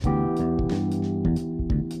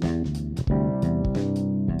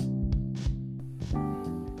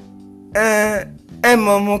ẹ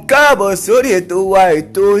mọ̀ mú káàbọ̀ sórí ètò wa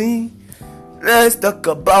ètò yín let's talk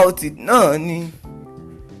about it náà ni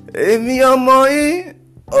èmi ọmọ yín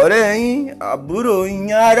ọ̀rẹ́ yín àbúrò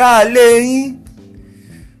yín aráalé yín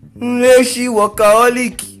Nlechi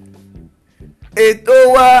workaholic ètò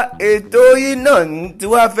wa ètò yín náà ní tí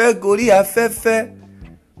wàá fẹ́ gorí afẹ́fẹ́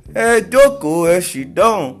ẹ jókòó ẹ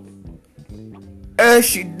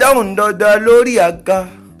sì dáhùn dandan lórí àga.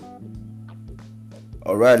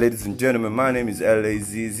 Alright, ladies and gentlemen, my name is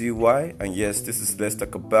LAZZY, and yes, this is Let's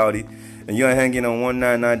Talk About It, and you're hanging on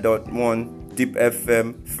 199.1 Deep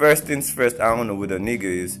FM. First things first, I don't know what a nigga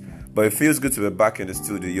is, but it feels good to be back in the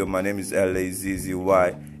studio. Yo, my name is LAZZY,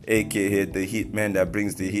 aka the Heat Man that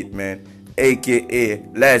brings the Heat Man, aka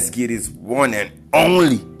Let's Get His one and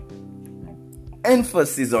only,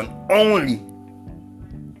 emphasis on only,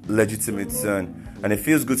 legitimate son, and it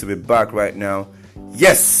feels good to be back right now.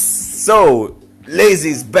 Yes, so Lazy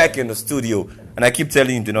is back in the studio, and I keep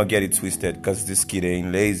telling you do not get it twisted because this kid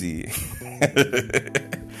ain't lazy.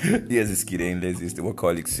 Yes, this kid ain't lazy. It's the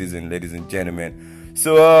workaholic season, ladies and gentlemen.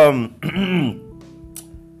 So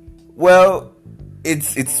well,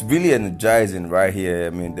 it's really energizing right here. I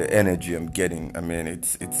mean, the energy I'm getting. I mean,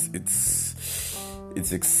 it's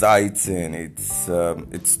exciting. It's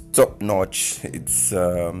top notch.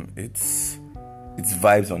 It's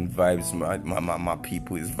vibes on vibes, my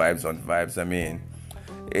people. It's vibes on vibes. I mean,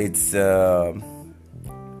 it's the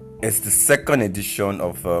second edition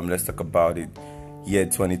of Let's Talk About It, year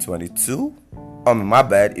 2022. My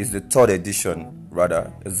bad. It's the third edition,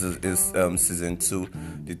 rather. It's season 2,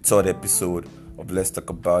 the third episode of Let's Talk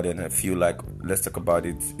About It. And I feel like Let's Talk About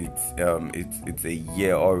It. It's a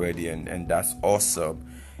year already, and that's awesome.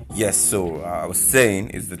 Yes. So I was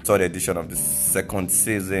saying it's the third edition of the second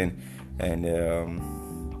season. And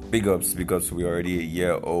big ups because we're already a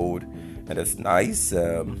year old, and that's nice.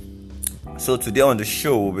 So today on the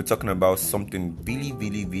show we'll be talking about something really,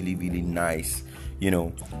 really, really, really nice. You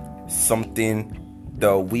know, something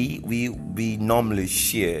that we normally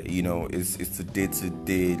share. You know, it's a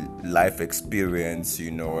day-to-day life experience.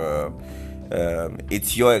 You know,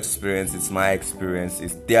 it's your experience, it's my experience,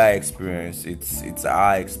 it's their experience, it's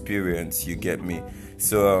our experience. You get me?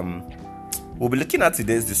 So we'll be looking at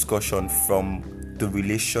today's discussion from the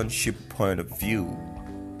relationship point of view.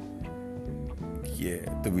 Yeah,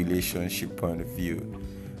 the relationship point of view.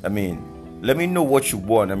 I mean, let me know what you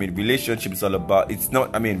want. I mean, relationship is all about. It's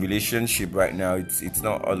not. I mean, relationship right now. It's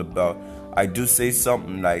not all about. I do say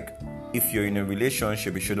something like, if you're in a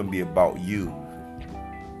relationship, it shouldn't be about you.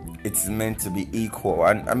 It's meant to be equal.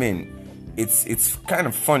 And I mean, it's kind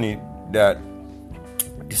of funny that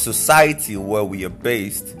the society where we are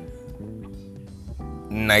based,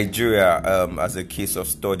 Nigeria, as a case of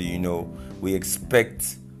study, you know, we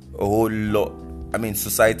expect a whole lot. I mean,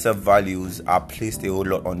 societal values are placed a whole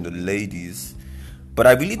lot on the ladies. But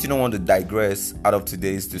I really do not want to digress out of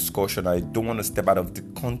today's discussion. I don't want to step out of the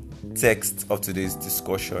context of today's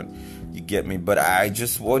discussion. You get me? But I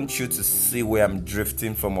just want you to see where I'm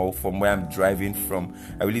drifting from, or from where I'm driving from.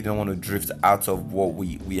 I really don't want to drift out of what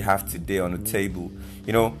we have today on the table.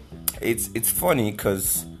 You know, it's funny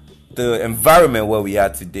because the environment where we are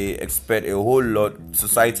today expect a whole lot.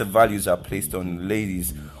 Societal values are placed on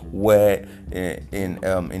ladies, where in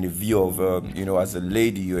the view of you know, as a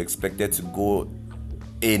lady, you're expected to go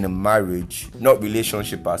in a marriage, not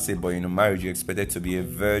relationship per se, but in a marriage you're expected to be a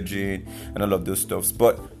virgin and all of those stuffs.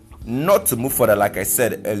 But not to move further, like I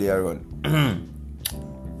said earlier on,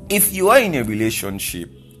 if you are in a relationship,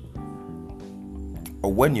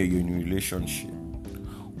 or when you're in a relationship,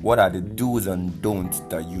 what are the do's and don'ts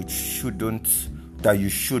that you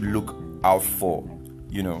should look out for?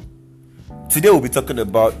 You know, today we'll be talking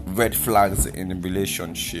about red flags in a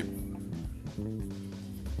relationship.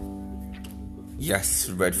 Yes,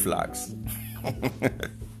 red flags.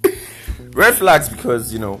 Red flags,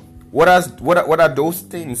 because, you know, what are those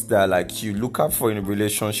things that, like, you look out for in a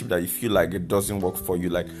relationship that you feel like it doesn't work for you?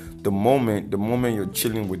 Like, the moment you're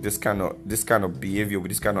chilling with this kind of behavior, with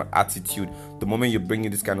this kind of attitude, the moment you're bringing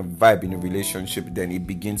this kind of vibe in a relationship, then it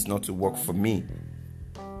begins not to work for me.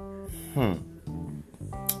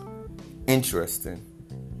 Interesting.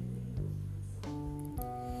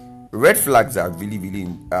 Red flags are really,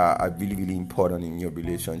 really important in your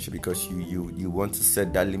relationship, because you want to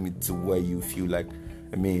set that limit to where you feel like,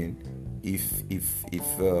 I mean, if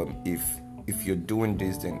you're doing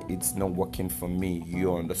this, then it's not working for me.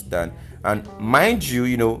 You understand? And mind you,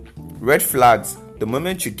 you know, red flags, the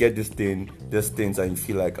moment you get these things and you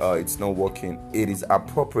feel like, oh, it's not working, it is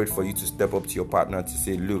appropriate for you to step up to your partner to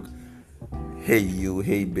say, look, hey you,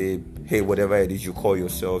 hey babe, hey whatever it is you call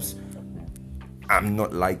yourselves, I'm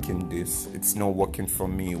not liking this. It's not working for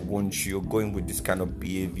me. Once you're going with this kind of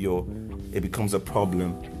behavior, it becomes a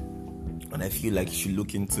problem. And I feel like you should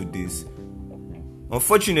look into this.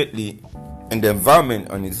 Unfortunately, in the environment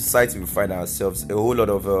and in the society we find ourselves, a whole lot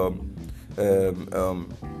of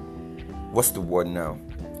what's the word now?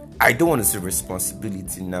 I don't want to say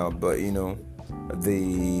responsibility now, but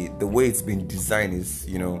the way it's been designed is,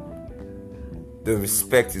 the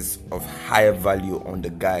respect is of higher value on the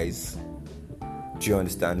guys. Do you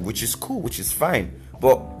understand? Which is cool, which is fine.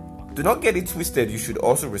 But do not get it twisted. You should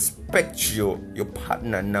also respect your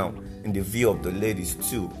partner now in the view of the ladies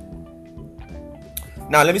too.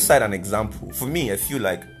 Now, let me cite an example. For me, I feel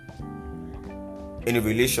like in a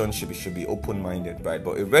relationship, it should be open-minded, right?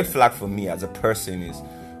 But a red flag for me as a person is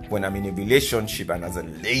when I'm in a relationship and as a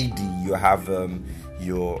lady, you have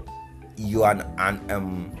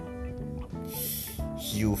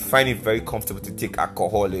you find it very comfortable to take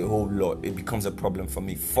alcohol a whole lot. It becomes a problem for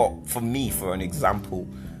me. For me, for an example,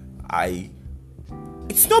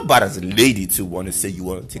 it's not bad as a lady to want to say you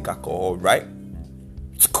want to take alcohol, right?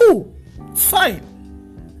 It's cool. It's fine.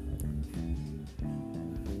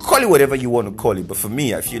 Call it whatever you want to call it. But for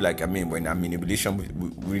me, I feel like, when I'm in a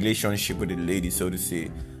relationship with a lady, so to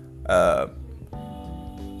say,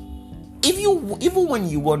 even when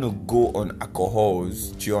you want to go on alcohols,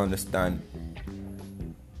 do you understand?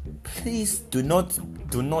 Please do not.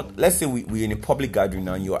 Let's say we're in a public gathering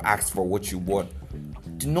and you're asked for what you want.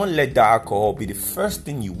 Do not let that alcohol be the first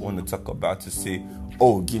thing you want to talk about, to say,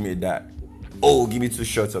 oh, give me that. Oh, give me 2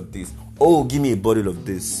 shots of this. Oh, give me a bottle of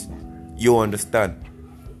this. You understand?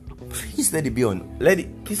 Please let it be on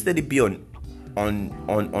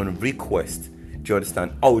request. Do you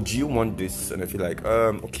understand? Oh, do you want this? And I feel like,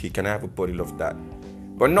 okay, can I have a bottle of that?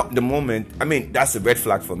 But not the moment. That's a red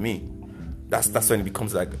flag for me. That's when it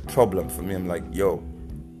becomes like a problem for me. I'm like, yo.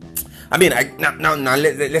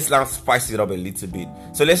 Let's now spice it up a little bit.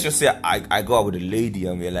 So let's just say I go out with a lady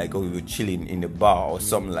and we're like, we were chilling in a bar or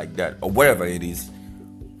something like that, or wherever it is,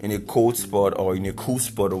 in a cold spot or in a cool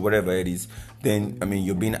spot or whatever it is. Then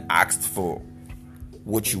you're being asked for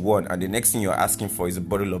what you want, and the next thing you're asking for is a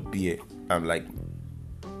bottle of beer. I'm like,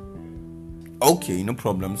 okay, no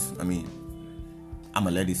problems. I'ma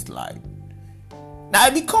let it slide. Now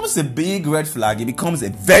it becomes a big red flag. It becomes a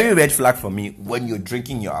very red flag for me when you're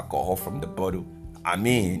drinking your alcohol from the bottle.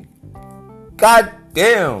 God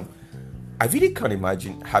damn. I really can't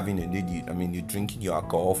imagine having a lady. You're drinking your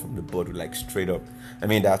alcohol from the bottle, like straight up.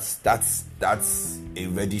 That's a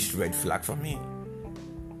reddish red flag for me.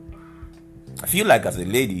 I feel like as a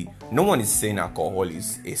lady, no one is saying alcohol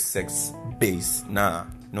is a sex base. Nah,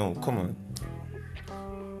 no, come on.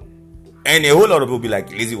 And a whole lot of people be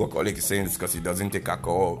like, lazy workaholic is saying this because he doesn't take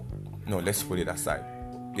alcohol. No, let's put it aside.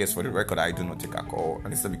 Yes, for the record, I do not take alcohol,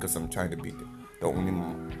 and it's not because I'm trying to be the only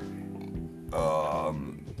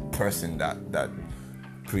person that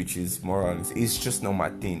preaches morals. It's just not my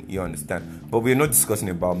thing. You understand? But we're not discussing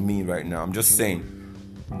about me right now. I'm just saying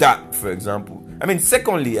that, for example.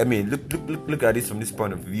 Secondly, look at this from this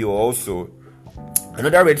point of view. Also,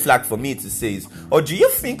 another red flag for me to say is, or do you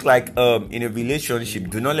think like in a relationship?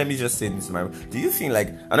 Do not let me just say this, man. Do you think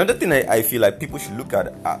like another thing I feel like people should look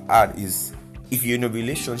at is, if you're in a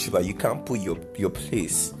relationship and you can't put your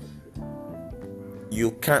place,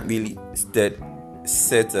 you can't really set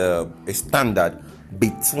a standard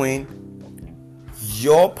between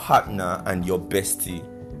your partner and your bestie.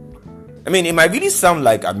 It might really sound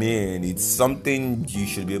like, it's something you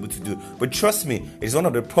should be able to do. But trust me, it's one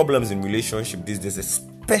of the problems in relationship these days,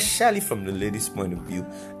 especially from the ladies' point of view.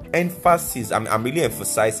 Emphasis, I'm really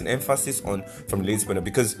emphasizing emphasis on from the ladies' point of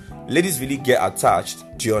view, because ladies really get attached.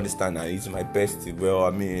 Do you understand? He's my bestie.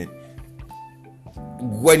 Well,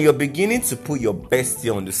 when you're beginning to put your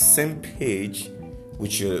bestie on the same page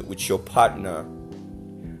with your partner,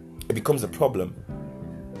 it becomes a problem.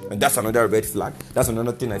 And that's another red flag. That's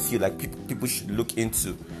another thing I feel like people should look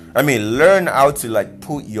into. Learn how to like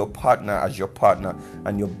put your partner as your partner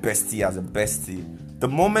and your bestie as a bestie. The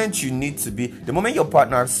moment your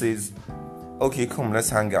partner says, okay, come, let's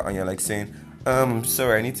hang out, and you're like saying,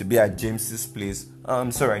 sorry, I need to be at James's place.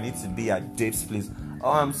 I'm sorry, I need to be at Dave's place.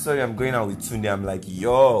 Oh, I'm sorry, I'm going out with Tunde. I'm like,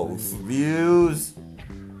 yo, for reals?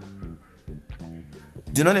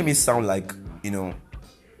 Do not let me sound like,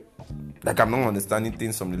 like I'm not understanding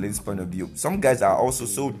things from the lady's point of view. Some guys are also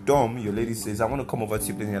so dumb. Your lady says, I want to come over to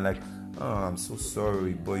your place, and you're like, oh, I'm so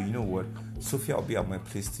sorry, but you know what? Sophia will be at my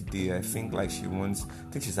place today. I think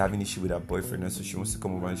she's having issue with her boyfriend, and so she wants to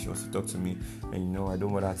come over and she wants to talk to me. And I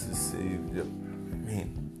don't want her to say,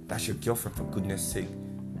 man, that's your girlfriend, for goodness sake.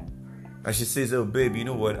 And she says, "Oh, babe, you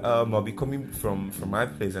know what? I'll be coming from my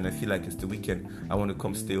place, and I feel like it's the weekend. I want to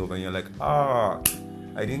come stay over." And you're like, I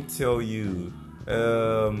didn't tell you.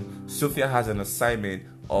 Sophia has an assignment,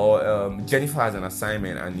 or Jennifer has an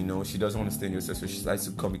assignment, and she doesn't want to stay in your so she likes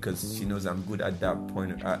to come because she knows I'm good at that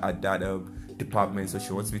point, at that department. So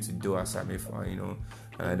she wants me to do assignment for her, And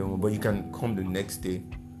I don't know, but you can come the next day.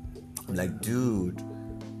 I'm like, dude,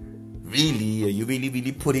 really? Are you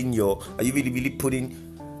really putting your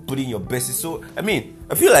best? So I mean,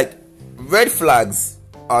 I feel like red flags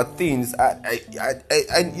are things.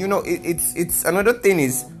 It's another thing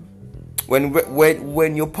is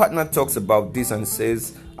when your partner talks about this and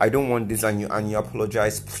says, "I don't want this," and you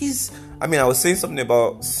apologize, please. I mean, I was saying something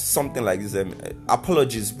about something like this.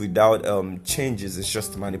 Apologies without changes is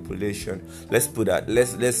just manipulation. Let's put that.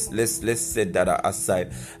 Let's set that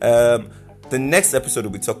aside. The next episode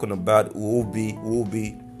we'll be talking about will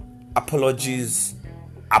be apologies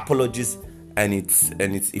and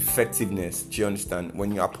its effectiveness. Do you understand?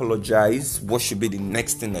 When you apologize, what should be the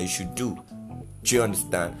next thing that you should do? Do you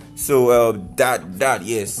understand? So that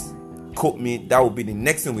yes, quote me. That will be the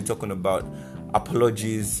next thing we're talking about: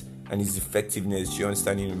 apologies and its effectiveness. Do you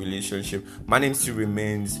understand? In a relationship. My name still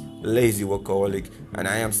remains Lazy Workaholic, and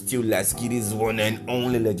I am still Laskidi's one and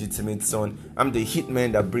only legitimate son. I'm the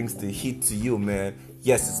hitman that brings the heat to you, man.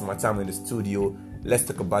 Yes, it's my time in the studio. Let's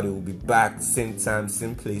Talk About It. We'll be back, same time,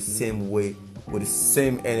 same place, same way, with the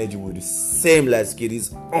same energy, with the same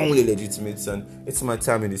Laskidi's only legitimate son. It's my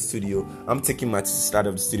time in the studio. I'm taking my sister out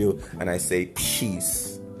of the studio, and I say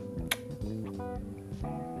peace.